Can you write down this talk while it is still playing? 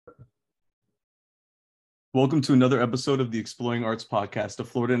Welcome to another episode of the Exploring Arts Podcast, a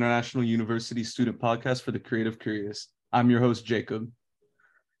Florida International University student podcast for the creative curious. I'm your host, Jacob.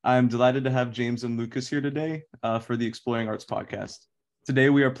 I am delighted to have James and Lucas here today for the Exploring Arts Podcast. Today,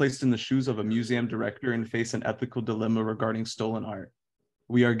 we are placed in the shoes of a museum director and face an ethical dilemma regarding stolen art.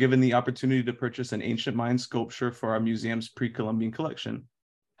 We are given the opportunity to purchase an ancient Mayan sculpture for our museum's Pre-Columbian collection.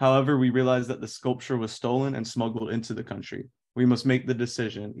 However, we realize that the sculpture was stolen and smuggled into the country. We must make the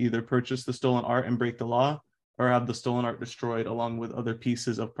decision, either purchase the stolen art and break the law, or have the stolen art destroyed along with other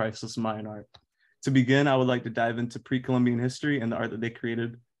pieces of priceless Mayan art. To begin, I would like to dive into pre-Columbian history and the art that they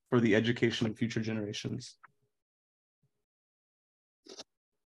created for the education of future generations.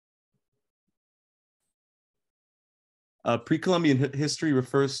 Pre-Columbian history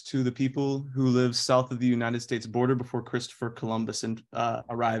refers to the people who lived south of the United States border before Christopher Columbus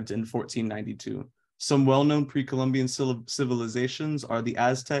arrived in 1492. Some well-known pre-Columbian civilizations are the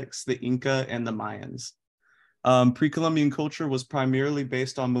Aztecs, the Inca, and the Mayans. Pre-Columbian culture was primarily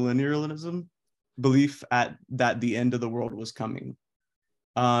based on millennialism, belief that the end of the world was coming.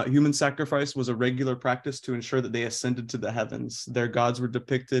 Human sacrifice was a regular practice to ensure that they ascended to the heavens. Their gods were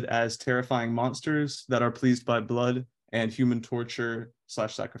depicted as terrifying monsters that are pleased by blood and human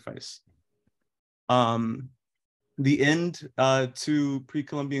torture/sacrifice. The end to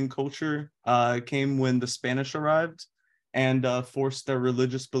pre-Columbian culture came when the Spanish arrived and forced their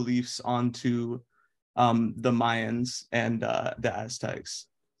religious beliefs onto the Mayans and the Aztecs.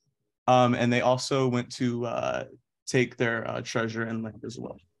 And they also went to take their treasure and land as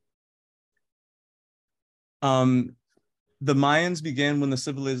well. The Mayans began when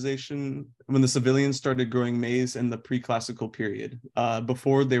the civilians started growing maize in the pre-classical period.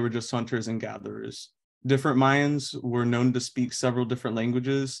 Before, they were just hunters and gatherers. Different Mayans were known to speak several different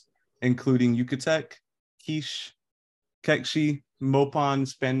languages, including Yucatec, Quiche, Quechua, Mopan,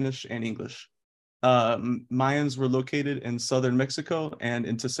 Spanish, and English. Mayans were located in southern Mexico and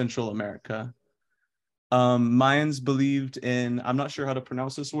into Central America. Mayans believed in, I'm not sure how to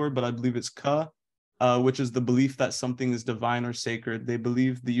pronounce this word, but I believe it's Ka, which is the belief that something is divine or sacred. They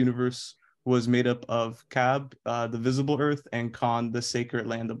believed the universe was made up of Kab, the visible earth, and Kan, the sacred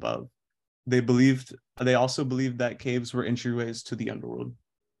land above. They also believed that caves were entryways to the underworld.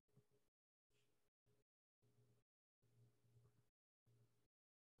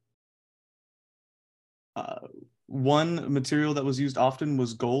 One material that was used often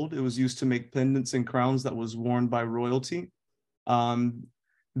was gold. It was used to make pendants and crowns that was worn by royalty.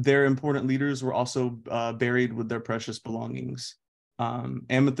 Their important leaders were also buried with their precious belongings.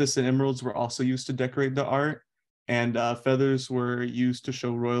 Amethysts and emeralds were also used to decorate the art, and feathers were used to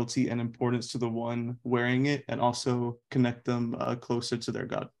show royalty and importance to the one wearing it and also connect them closer to their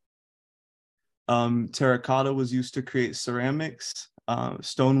god. Terracotta was used to create ceramics.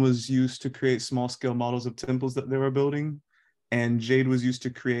 Stone was used to create small-scale models of temples that they were building, and jade was used to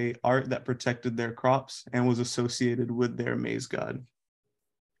create art that protected their crops and was associated with their maize god.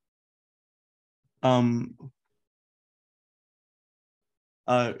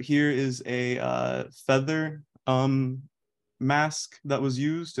 Here is a feather mask that was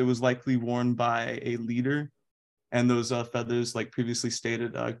used. It was likely worn by a leader, and those feathers, like previously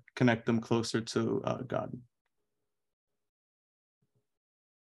stated, connect them closer to God.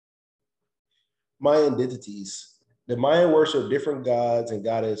 Mayan deities. The Mayan worship different gods and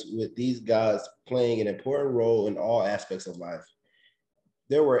goddesses, with these gods playing an important role in all aspects of life.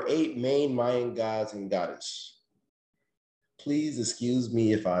 There were 8 main Mayan gods and goddesses. Please excuse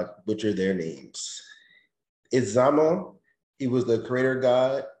me if I butcher their names. Izama, he was the creator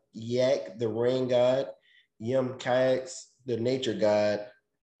god. Yak, the rain god. Yum Kayaks, the nature god.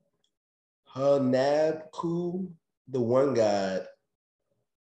 Hanabku, the one god.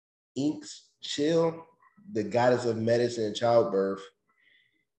 Inks Chill, the goddess of medicine and childbirth.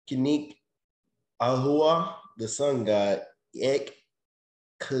 Kinik Ahua, the sun god. Ek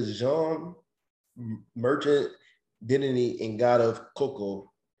Kajan, merchant, divinity, and god of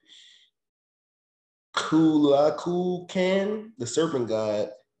cocoa. Kulakukan, the serpent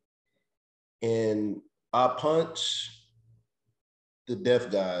god. And Apunch, the death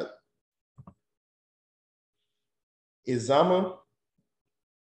god. Izama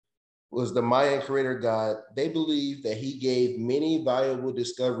was the Mayan creator god. They believed that he gave many valuable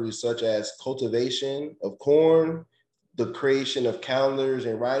discoveries, such as cultivation of corn, the creation of calendars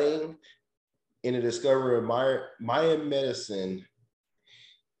and writing, and the discovery of Mayan medicine.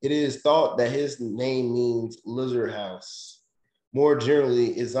 It is thought that his name means lizard house. More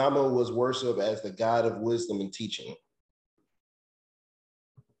generally, Izama was worshipped as the god of wisdom and teaching.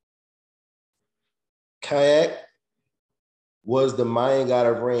 Kayak was the Mayan god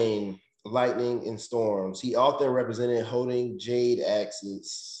of rain. lightning, and storms. He often represented holding jade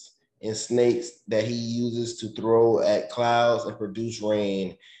axes and snakes that he uses to throw at clouds and produce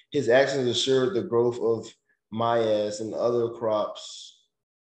rain. His actions assured the growth of mayas and other crops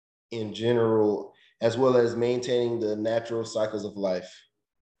in general, as well as maintaining the natural cycles of life.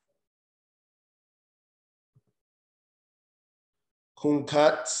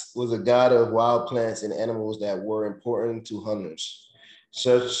 Kumkat was a god of wild plants and animals that were important to hunters.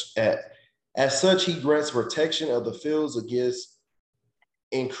 As such, he grants protection of the fields against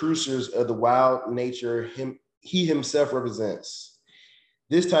intrusions of the wild nature he himself represents.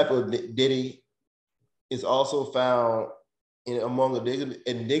 This type of deity is also found among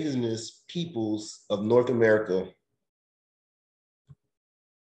indigenous peoples of North America.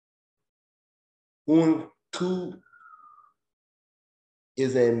 Unku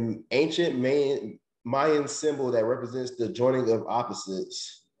is an ancient Mayan symbol that represents the joining of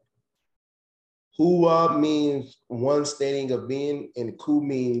opposites. Hua means one stating of being, and Ku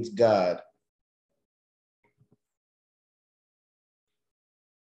means God.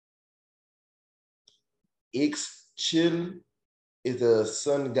 Ixchil is the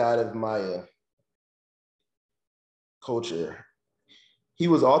sun god of Maya culture. He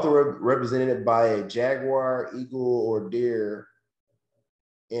was often represented by a jaguar, eagle, or deer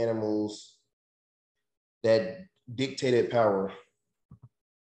animals that dictated power.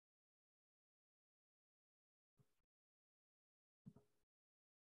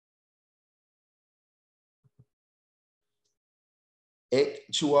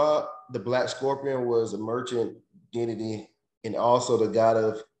 Ekchua, the black scorpion, was a merchant deity and also the god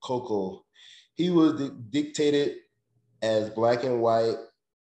of cocoa. He was dictated as black and white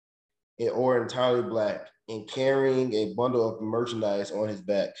or entirely black and carrying a bundle of merchandise on his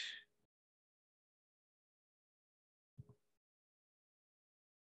back.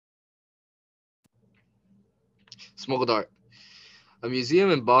 Smuggled art. A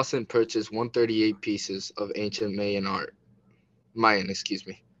museum in Boston purchased 138 pieces of ancient Mayan.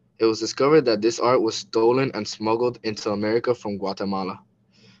 It was discovered that this art was stolen and smuggled into America from Guatemala.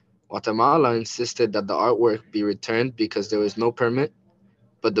 Guatemala insisted that the artwork be returned because there was no permit,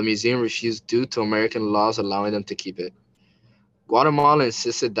 but the museum refused due to American laws allowing them to keep it. Guatemala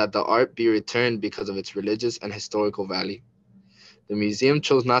insisted that the art be returned because of its religious and historical value. The museum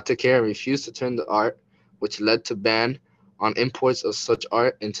chose not to care and refused to return the art, which led to ban on imports of such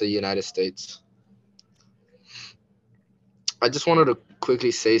art into the United States. I just wanted to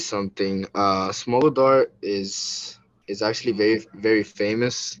quickly say something. Smuggled art is actually very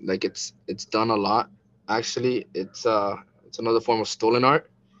famous. Like it's done a lot. Actually, it's another form of stolen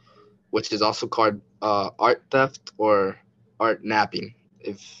art, which is also called art theft or art napping.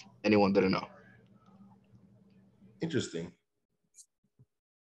 If anyone didn't know. Interesting.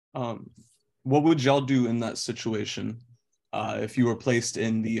 What would y'all do in that situation if you were placed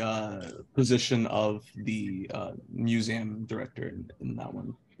in the position of the museum director in that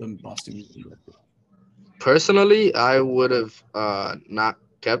one, the Boston Museum director? Personally, I would have not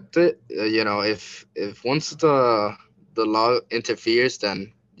kept it. If once the law interferes,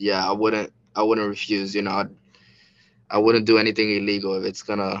 then yeah, I wouldn't refuse. I wouldn't do anything illegal if it's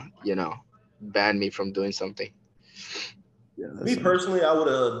gonna ban me from doing something. Yeah, Me personally, I would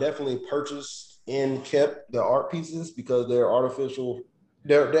have definitely purchased and kept the art pieces because they're artificial.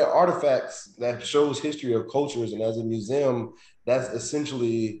 They're artifacts that shows history of cultures, and as a museum, that's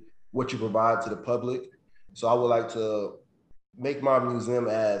essentially what you provide to the public. So I would like to make my museum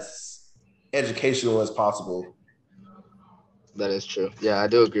as educational as possible. That is true. Yeah, I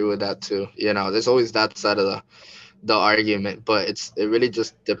do agree with that too. There's always that side of the argument, but it really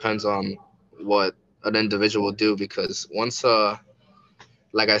just depends on what an individual will do because once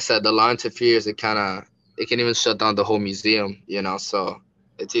like I said, the law interferes, it can even shut down the whole museum, so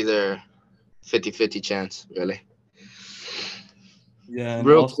it's either 50-50 chance, really. Yeah, and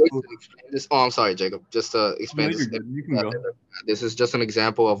Real also, quick to explain this. Oh, I'm sorry, Jacob. Just to no, explain you're this. good. You can go. This is just an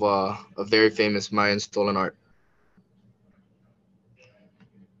example of a very famous Mayan stolen art.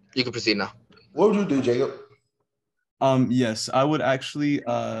 You can proceed now. What would you do, Jacob? Yes, I would actually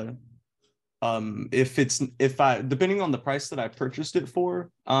if I depending on the price that I purchased it for,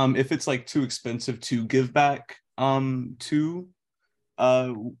 if it's like too expensive to give back to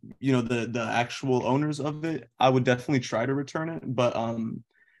uh the actual owners of it, I would definitely try to return it. But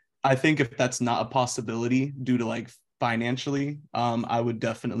I think if that's not a possibility due to like financially, I would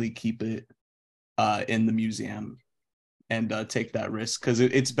definitely keep it in the museum and take that risk because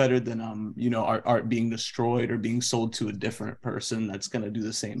it's better than art being destroyed or being sold to a different person that's gonna do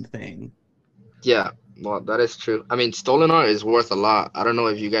the same thing. Yeah, well, that is true. I mean, stolen art is worth a lot. I don't know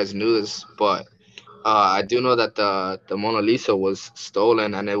if you guys knew this, but I do know that the Mona Lisa was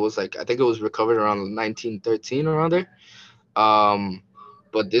stolen, and it was like I think it was recovered around 1913 around there. Um,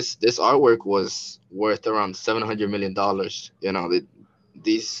 but this artwork was worth around $700 million. You know,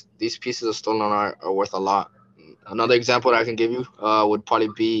 these pieces of stolen art are worth a lot. Another example that I can give you would probably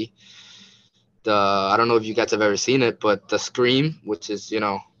be the I don't know if you guys have ever seen it, but the Scream, which is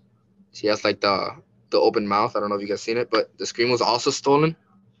she has like the open mouth. I don't know if you guys seen it, but the Scream was also stolen.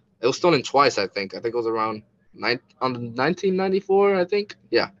 It was stolen twice, I think. I think it was around 1994. I think,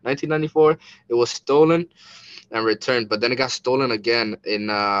 yeah, 1994. It was stolen and returned, but then it got stolen again in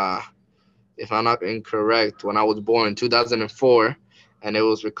if I'm not incorrect, when I was born in 2004, and it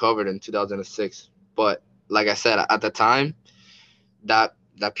was recovered in 2006. But like I said, at the time, that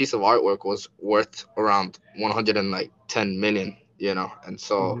piece of artwork was worth around 110 million, and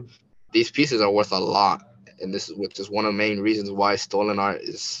so Mhm. these pieces are worth a lot. And this is which is one of the main reasons why stolen art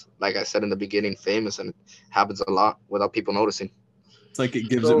is, like I said in the beginning, famous, and it happens a lot without people noticing. It's like it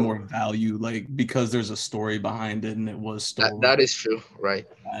gives it So, more value, like because there's a story behind it and it was That stolen. that is true, right?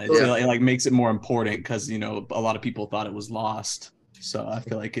 It, so, Yeah. like makes it more important because a lot of people thought it was lost. So I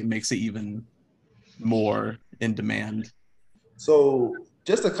feel like it makes it even more in demand. so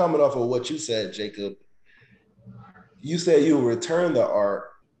just to comment off of what you said, Jacob, you said you return the art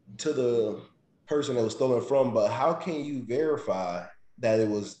to the person that was stolen from, but how can you verify that it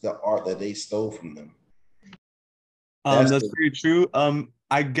was the art that they stole from them? That's That's the very true.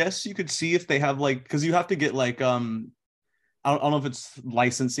 I guess you could see if they have like because you have to get like I don't know if it's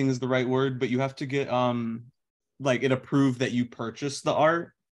licensing is the right word, but you have to get like it approved that you purchased the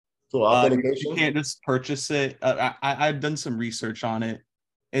art. so You authentication. can't just purchase it. I've done some research on it.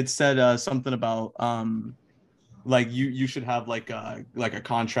 It said something about like you should have like a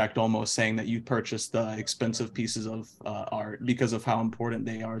contract almost saying that you purchased the expensive pieces of art because of how important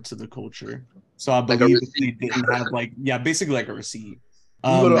they are to the culture. So I Like a believe if they receipt. didn't have like yeah, basically like a receipt. Do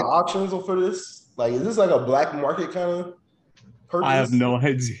you go to Um, auctions for this? Like, is this like a black market kind of I have purchase? no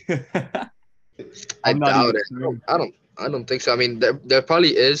idea. I I'm not doubt even it. sure. I don't think so. I mean, there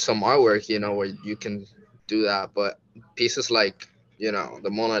probably is some artwork, where you can do that, but pieces like, the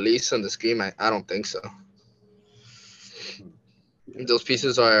Mona Lisa and the Scream, I don't think so. Yeah. Those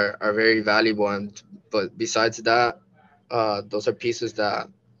pieces are very valuable, but besides that, those are pieces that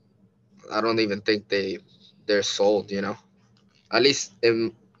I don't even think they're sold. At least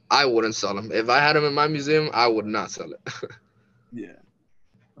I wouldn't sell them. If I had them in my museum, I would not sell it. Yeah,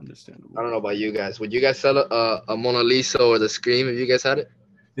 I understandable. don't know about you guys. Would you guys sell a Mona Lisa or the Scream if you guys had it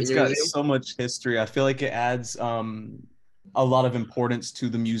in It's your got museum? so much history. I feel like it adds a lot of importance to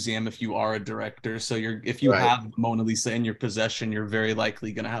the museum if you are a director. So if you Right. have Mona Lisa in your possession, you're very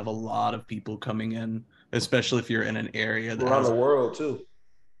likely going to have a lot of people coming in, especially if you're in an area that Around has the world too.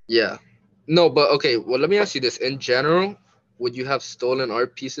 Yeah. No, but okay. Well, let me ask you this. In general, would you have stolen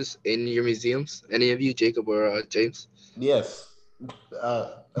art pieces in your museums? Any of you, Jacob or James? Yes.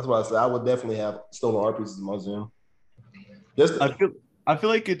 That's why I said I would definitely have stolen art pieces in my museum. Just I feel I feel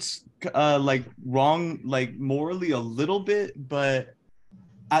like it's like wrong like morally a little bit, but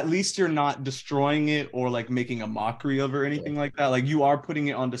at least you're not destroying it or like making a mockery of it or anything like that. Like you are putting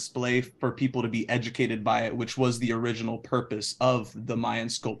it on display for people to be educated by it, which was the original purpose of the Mayan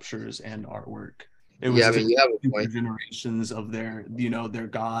sculptures and artwork. It Yeah, was I to mean, you have a future point. generations of their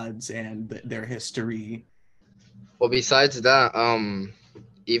gods and their history. Well, besides that,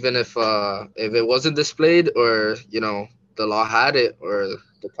 even if it wasn't displayed, or the law had it, or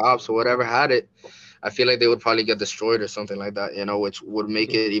the cops or whatever had it, I feel like they would probably get destroyed or something like that, which would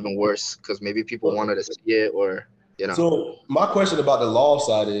make it even worse because maybe people wanted to see it, or you know. so my question about the law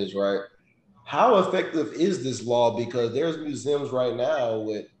side is right. How effective is this law? Because there's museums right now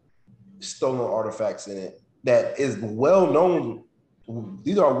with stolen artifacts in it that is well known.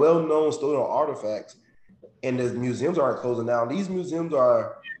 These are well known stolen artifacts, and the museums aren't closing down. These museums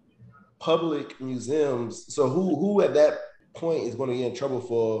are public museums. So who at that point is going to get in trouble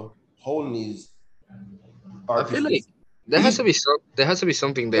for holding these I art feel like pieces? These there has to be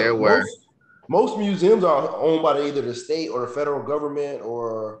something there where. most museums are owned by either the state or the federal government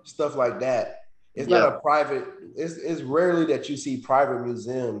or stuff like that. It's not Yeah, a private. It's rarely that you see private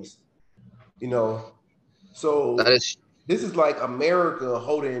museums. You know, that so is. this is like America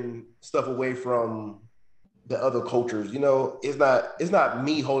holding stuff away from the other cultures. It's not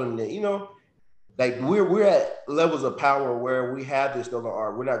me holding it. Like we're at levels of power where we have this stolen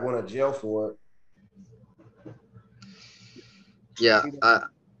art. We're not going to jail for Yeah, it.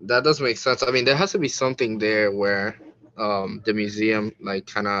 that does make sense. I mean, there has to be something there where the museum like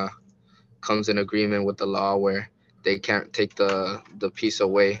kind of comes in agreement with the law where they can't take the piece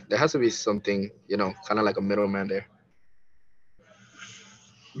away. There has to be something, kind of like a middleman there,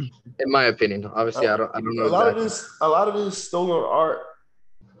 in my opinion. Obviously, I don't know exactly. A lot of this stolen art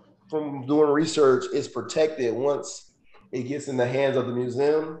from doing research is protected once it gets in the hands of the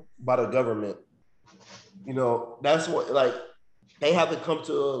museum by the government. That's what, like, they have to come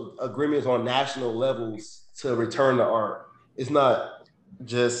to agreements on national levels to return the art. It's not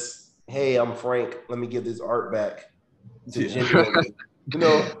just, hey, I'm Frank, let me give this art back to Jimmy.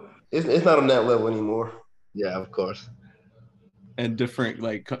 It's not on that level anymore. Yeah, of course. And different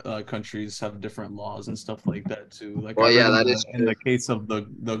countries have different laws and stuff like that too. Like Well, I read yeah, that is in the case of the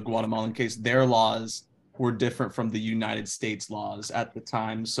Guatemalan case, their laws were different from the United States laws at the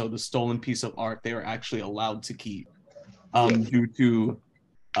time. So the stolen piece of art they were actually allowed to keep, due to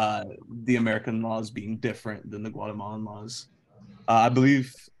the American laws being different than the Guatemalan laws. I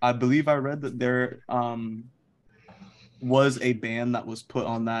believe I read that there was a ban that was put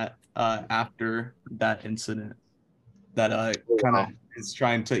on that after that incident that kind of wow. is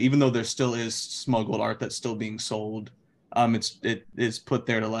trying to, even though there still is smuggled art that's still being sold, it is put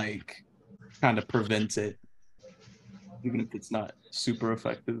there to like kind of prevent it, even if it's not super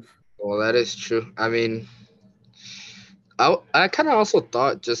effective. Well, that is true. I mean, I kind of also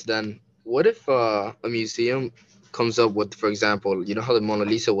thought just then, what if a museum comes up with, for example, you know how the Mona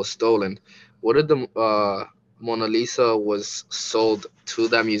Lisa was stolen? What if the Mona Lisa was sold to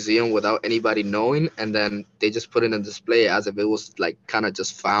that museum without anybody knowing, and then they just put it in display as if it was like kind of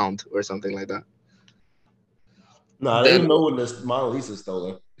just found or something like that? No, they Then, didn't know when the Mona Lisa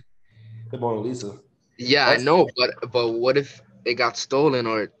stolen. The Mona Lisa. yeah, I That's know, but what if it got stolen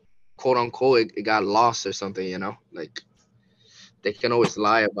or quote unquote it got lost or something? Like they can always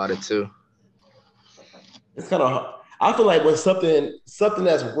lie about it too. it's kind of. I feel like when something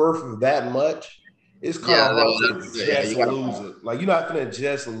that's worth that much, it's kind Yeah, of hard to yeah, just you gotta. lose it. Like, you're not gonna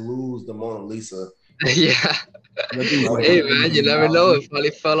just lose the Mona Lisa. Yeah. That thing's like Hey man, you never know. $1 It probably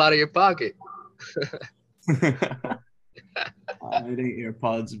fell out of your pocket. million. It ain't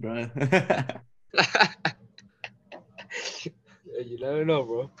AirPods, bro. Yeah, you never know,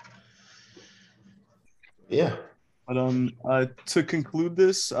 bro. Yeah. But to conclude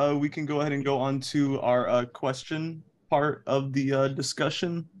this, we can go ahead and go on to our question part of the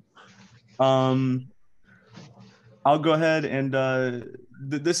discussion. Um, I'll go ahead and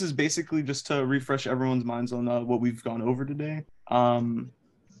this is basically just to refresh everyone's minds on what we've gone over today.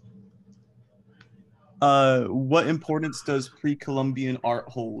 What importance does pre-Columbian art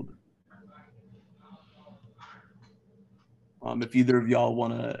hold? If either of y'all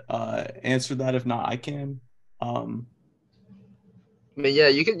want to answer that, if not, I can. I mean, yeah,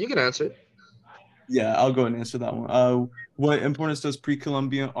 you can answer it. Yeah, I'll go and answer that one. What importance does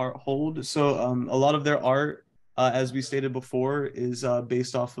pre-Columbian art hold? So, a lot of their art, as we stated before, is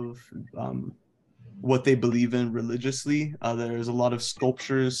based off of what they believe in religiously. There's a lot of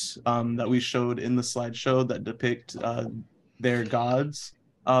sculptures that we showed in the slideshow that depict their gods.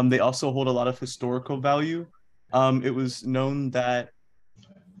 They also hold a lot of historical value. It was known that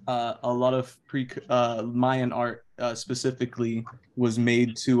a lot of pre Mayan art specifically was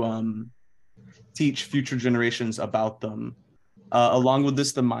made to teach future generations about them. Along with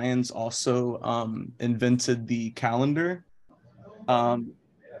this, the Mayans also invented the calendar, um,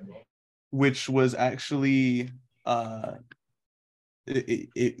 which was actually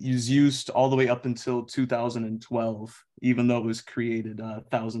it was used all the way up until 2012, even though it was created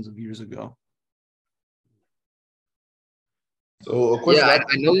thousands of years ago. So a Yeah, question.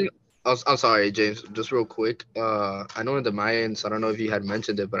 I know. I'm sorry, James. Just real quick. I know in the Mayans. I don't know if you had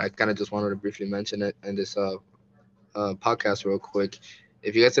mentioned it, but I kind of just wanted to briefly mention it in this podcast real quick.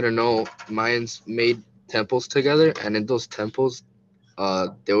 If you guys didn't know, Mayans made temples together, and in those temples,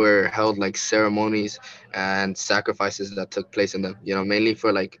 they were held like ceremonies and sacrifices that took place in them. Mainly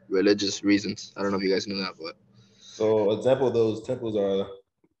for like religious reasons. I don't know if you guys knew that, but So example of those temples are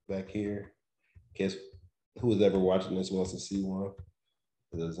back here. In case who is ever watching this wants to see one,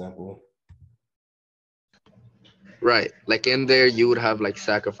 as an example. right, like in there you would have like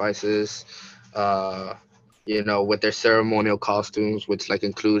sacrifices, uh, with their ceremonial costumes, which like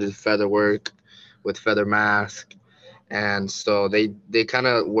included feather work, with feather mask, and so they kind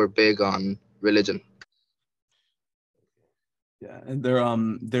of were big on religion. Yeah, and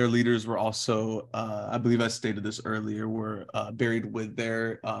their leaders were also, I believe I stated this earlier, were buried with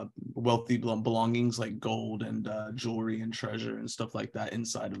their wealthy belongings like gold and jewelry and treasure and stuff like that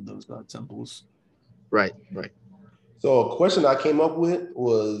inside of those temples. Right, right. So a question I came up with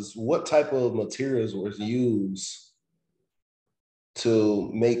was, what type of materials was used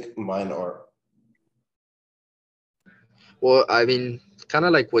to make Mayan art? Well, I mean, kind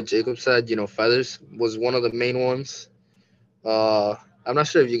of like what Jacob said, feathers was one of the main ones. Uh, I'm not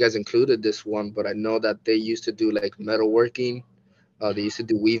sure if you guys included this one, but I know that they used to do like metalworking. They used to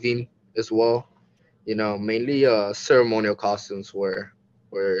do weaving as well. Mainly ceremonial costumes were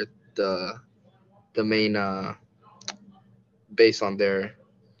the main base on their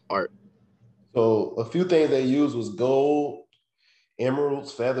art. So a few things they used was gold,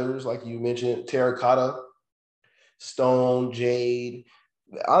 emeralds, feathers, like you mentioned, terracotta, stone, jade.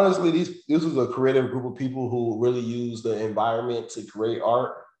 Honestly, this was a creative group of people who really used the environment to create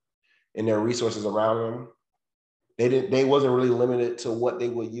art and their resources around them. They wasn't really limited to what they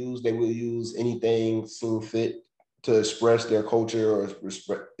would use. They would use anything seen fit to express their culture or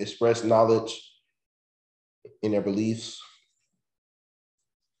express knowledge in their beliefs.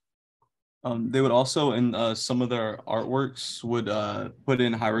 They would also, in some of their artworks, would put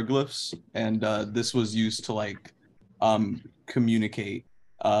in hieroglyphs, and this was used to like communicate.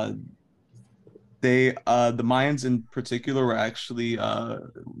 Uh, the Mayans in particular were actually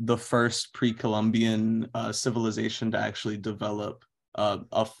the first pre-Columbian civilization to actually develop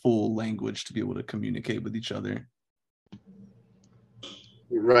a full language to be able to communicate with each other.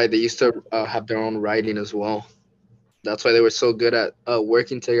 Right, they used to have their own writing as well. That's why they were so good at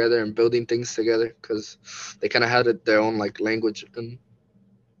working together and building things together because they kind of had their own like language and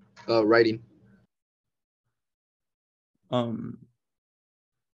writing. Um,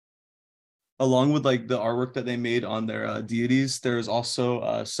 Along with like the artwork that they made on their deities, there's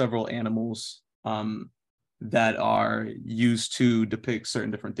also several animals that are used to depict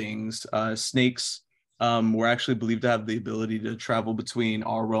certain different things. Snakes were actually believed to have the ability to travel between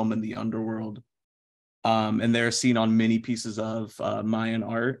our realm and the underworld. And they're seen on many pieces of Mayan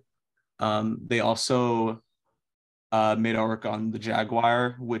art. They also made artwork on the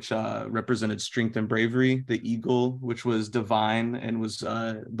jaguar, which represented strength and bravery, the eagle, which was divine and was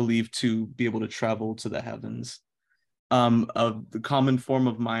believed to be able to travel to the heavens. The common form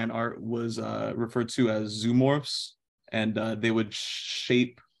of Mayan art was referred to as zoomorphs, and they would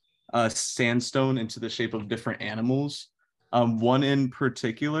shape sandstone into the shape of different animals. One in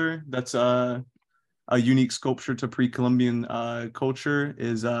particular that's a unique sculpture to pre-Columbian culture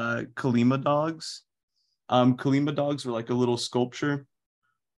is Kalima dogs. Kalima dogs were like a little sculpture.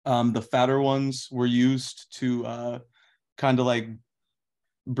 The fatter ones were used to kind of like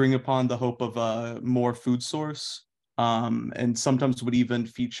bring upon the hope of a more food source, and sometimes would even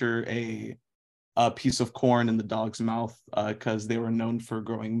feature a piece of corn in the dog's mouth because they were known for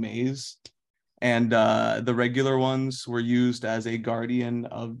growing maize. And the regular ones were used as a guardian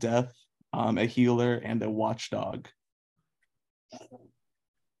of death, a healer, and a watchdog.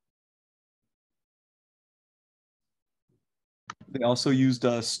 They also used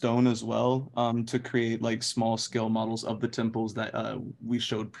stone as well to create like small scale models of the temples that we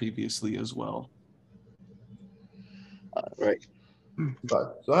showed previously as well. Right.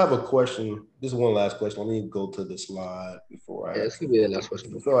 So I have a question. This is one last question. Let me go to the slide before I Yeah, have. this could be the last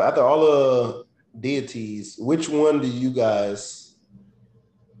question. So after all the deities, which one would you guys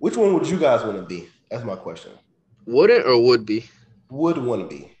want to be? That's my question. Wouldn't or would be? Would want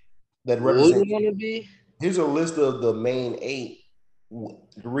to be that Would represent. want to be? Here's a list of the main 8.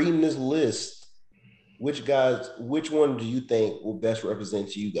 Reading this list, which one do you think will best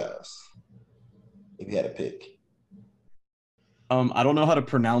represent you guys? If you had to pick. I don't know how to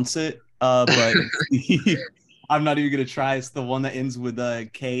pronounce it, but I'm not even gonna try. It's the one that ends with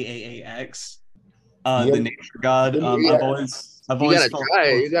Kaax, Yeah. the nature god. You, I've you always gotta felt try it.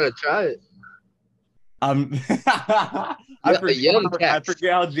 close. You gotta try it. I Yeah, a forget young I cat.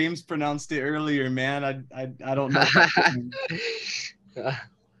 forget how James pronounced it earlier, man. I don't know if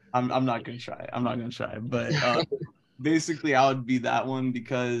I'm not gonna try. I'm not gonna try. But basically I would be that one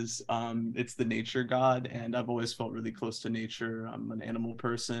because it's the nature god, and I've always felt really close to nature. I'm an animal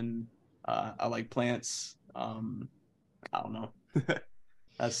person. I like plants. I don't know.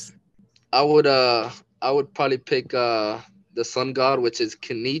 That's I would probably pick the sun god, which is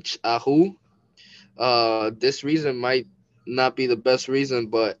Kanich Ahu. This reason might not be the best reason,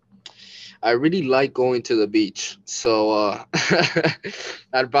 but I really like going to the beach. So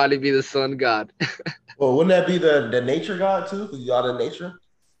I'd probably be the sun god. Well, wouldn't that be the nature god too? Because you are the nature.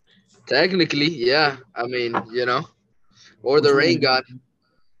 Technically, yeah. I mean, or which the one rain would you god.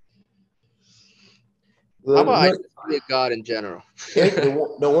 How The, about I what, just be a god in general?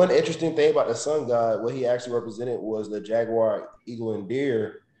 the one interesting thing about the sun god, what he actually represented was the jaguar, eagle, and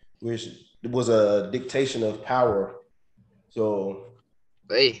deer, which was a dictation of power. So,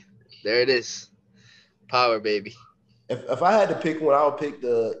 Hey, there it is. Power, baby. if I had to pick one, I would pick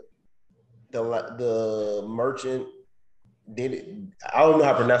the merchant. I don't know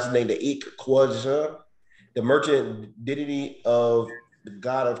how to pronounce his name. The Ik Quaja, the merchant deity of the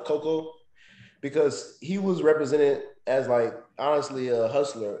god of cocoa, because he was represented as like honestly a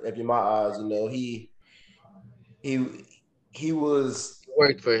hustler. If in my eyes, he he was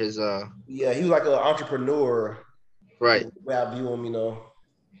Worked for his he was like an entrepreneur. right. The way I view him,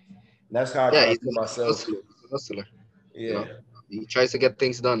 that's how I Yeah, kind of he's feel a myself. hustler. He's a hustler. You Yeah, know, he tries to get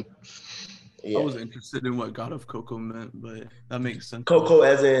things done. I yeah. was interested in what God of Cocoa meant, but that makes sense. Cocoa,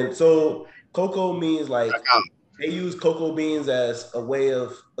 as in, so cocoa means like they use cocoa beans as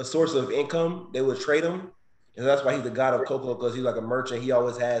a source of income. They would trade them, and that's why he's the god of cocoa, because he's like a merchant. He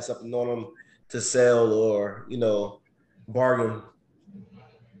always has something on him to sell or bargain.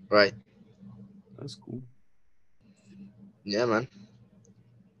 Right. That's cool. Yeah, man.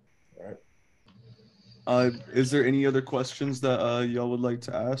 Right. Is there any other questions that y'all would like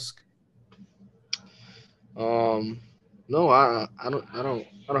to ask? No, I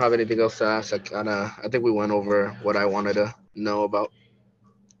don't have anything else to ask. I think we went over what I wanted to know about.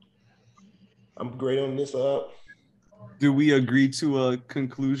 I'm great on this. Do we agree to a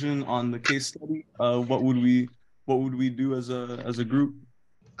conclusion on the case study? What would we do as a group?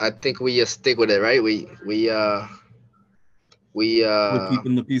 I think we just stick with it, right? We We're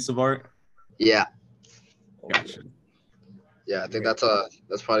keeping the piece of art. yeah. Gotcha. Yeah, I think Great.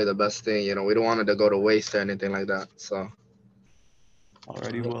 that's probably the best thing. We don't want it to go to waste or anything like that. So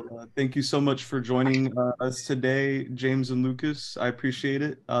Alrighty, well, thank you so much for joining us today, James and Lucas. I appreciate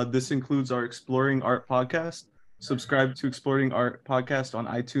it. This includes our Exploring Art podcast. Subscribe to Exploring Art podcast on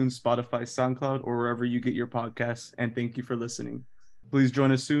iTunes, Spotify, SoundCloud, or wherever you get your podcasts. And thank you for listening. Please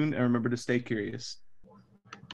join us soon and remember to stay curious.